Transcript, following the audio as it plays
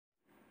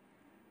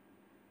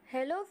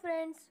Hello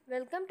friends,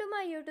 welcome to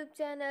my YouTube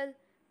channel.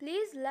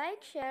 Please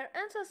like, share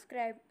and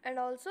subscribe and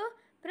also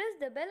press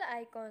the bell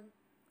icon.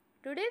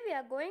 Today we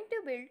are going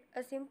to build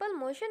a simple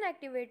motion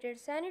activated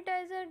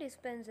sanitizer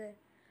dispenser.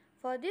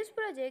 For this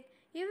project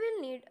you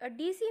will need a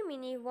DC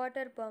mini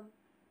water pump.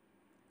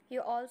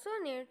 You also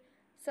need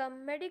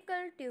some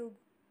medical tube.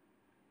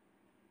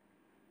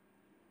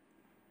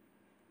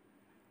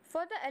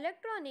 For the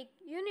electronic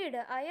you need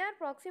a IR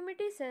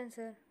proximity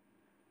sensor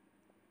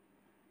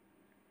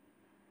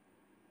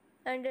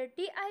and a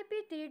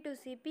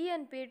TIP32C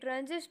PNP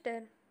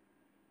transistor.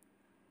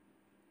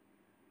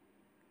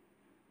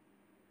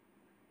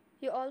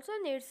 You also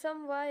need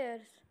some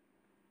wires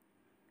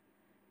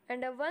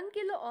and a 1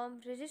 kilo ohm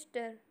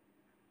resistor,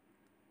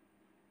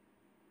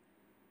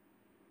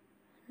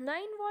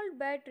 9-volt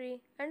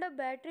battery and a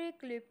battery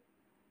clip.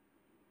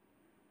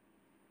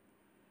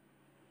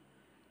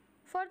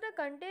 For the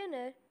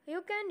container,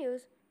 you can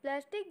use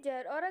plastic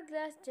jar or a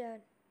glass jar.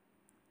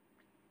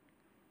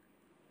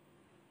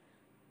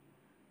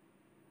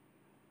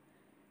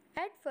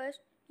 At first,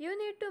 you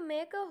need to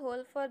make a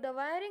hole for the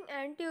wiring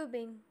and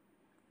tubing.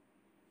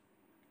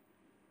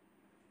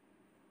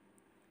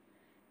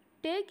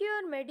 Take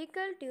your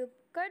medical tube,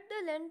 cut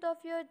the length of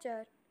your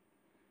jar.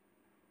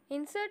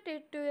 Insert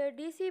it to your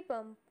DC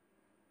pump.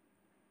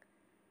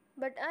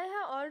 But I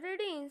have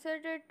already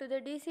inserted to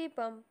the DC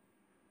pump.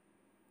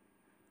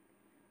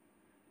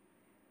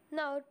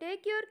 Now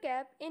take your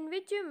cap in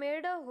which you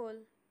made a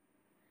hole.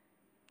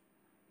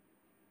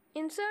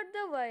 Insert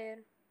the wire.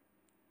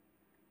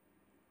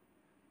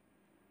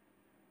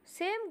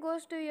 Same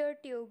goes to your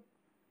tube.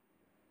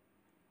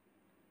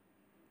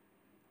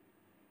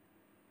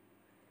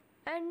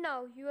 And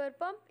now your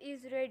pump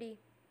is ready.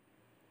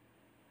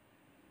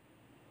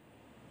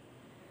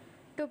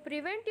 To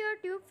prevent your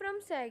tube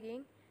from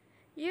sagging,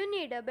 you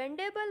need a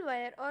bendable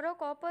wire or a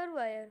copper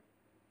wire.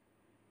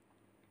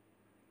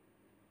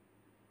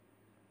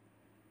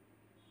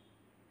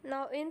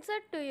 Now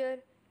insert to your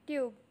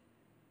tube.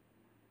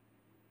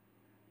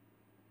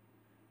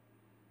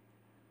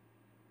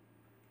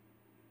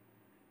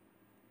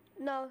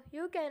 Now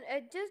you can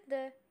adjust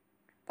the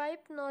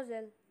pipe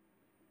nozzle.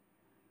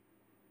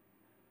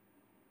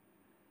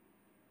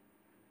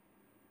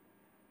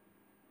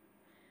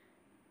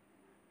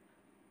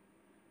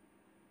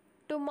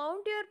 To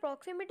mount your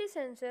proximity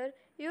sensor,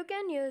 you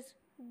can use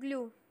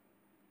glue.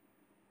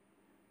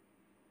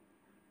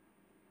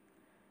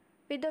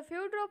 With a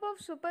few drops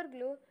of super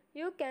glue,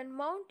 you can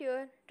mount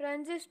your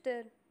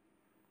transistor.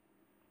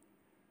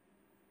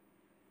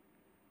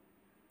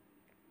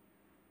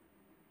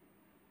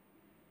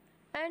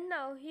 And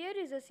now here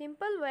is a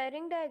simple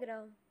wiring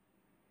diagram.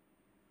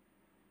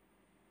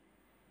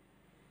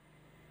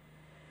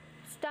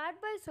 Start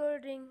by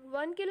soldering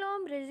 1 kilo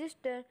ohm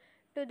resistor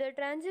to the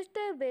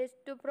transistor base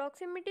to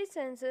proximity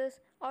sensor's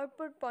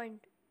output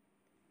point.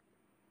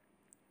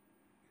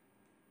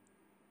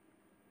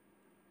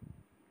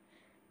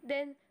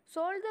 Then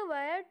solder the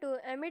wire to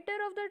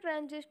emitter of the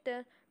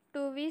transistor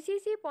to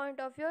VCC point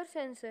of your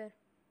sensor.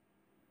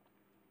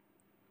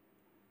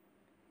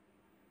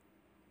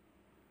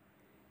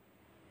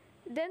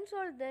 Then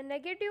solder the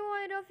negative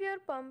wire of your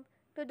pump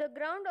to the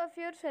ground of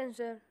your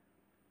sensor.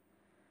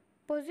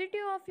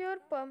 Positive of your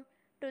pump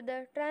to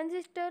the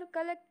transistor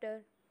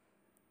collector.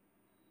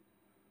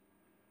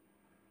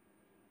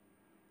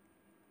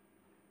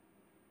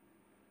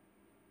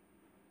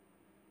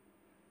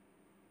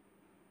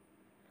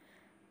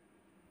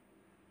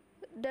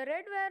 The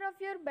red wire of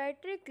your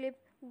battery clip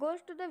goes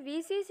to the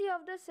VCC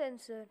of the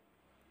sensor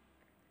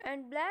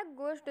and black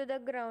goes to the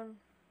ground.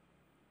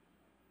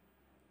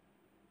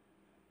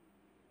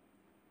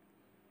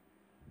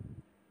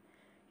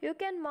 You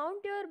can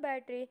mount your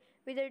battery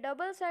with a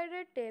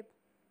double-sided tape.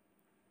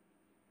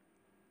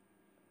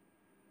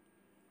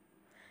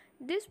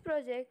 This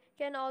project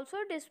can also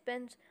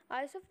dispense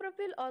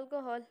isopropyl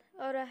alcohol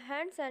or a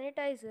hand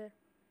sanitizer.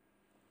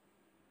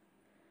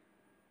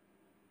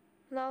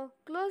 Now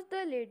close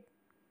the lid.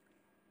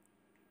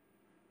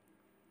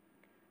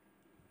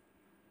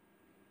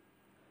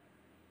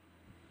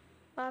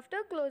 After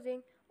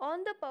closing,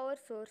 on the power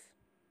source.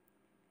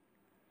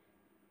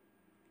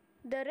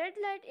 The red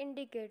light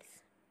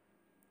indicates.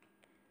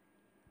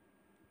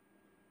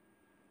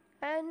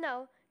 And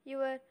now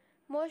your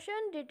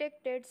motion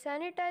detected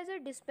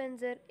sanitizer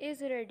dispenser is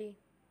ready.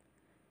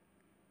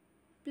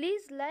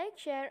 Please like,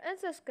 share and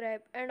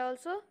subscribe and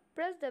also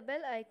press the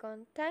bell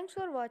icon. Thanks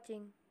for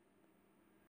watching.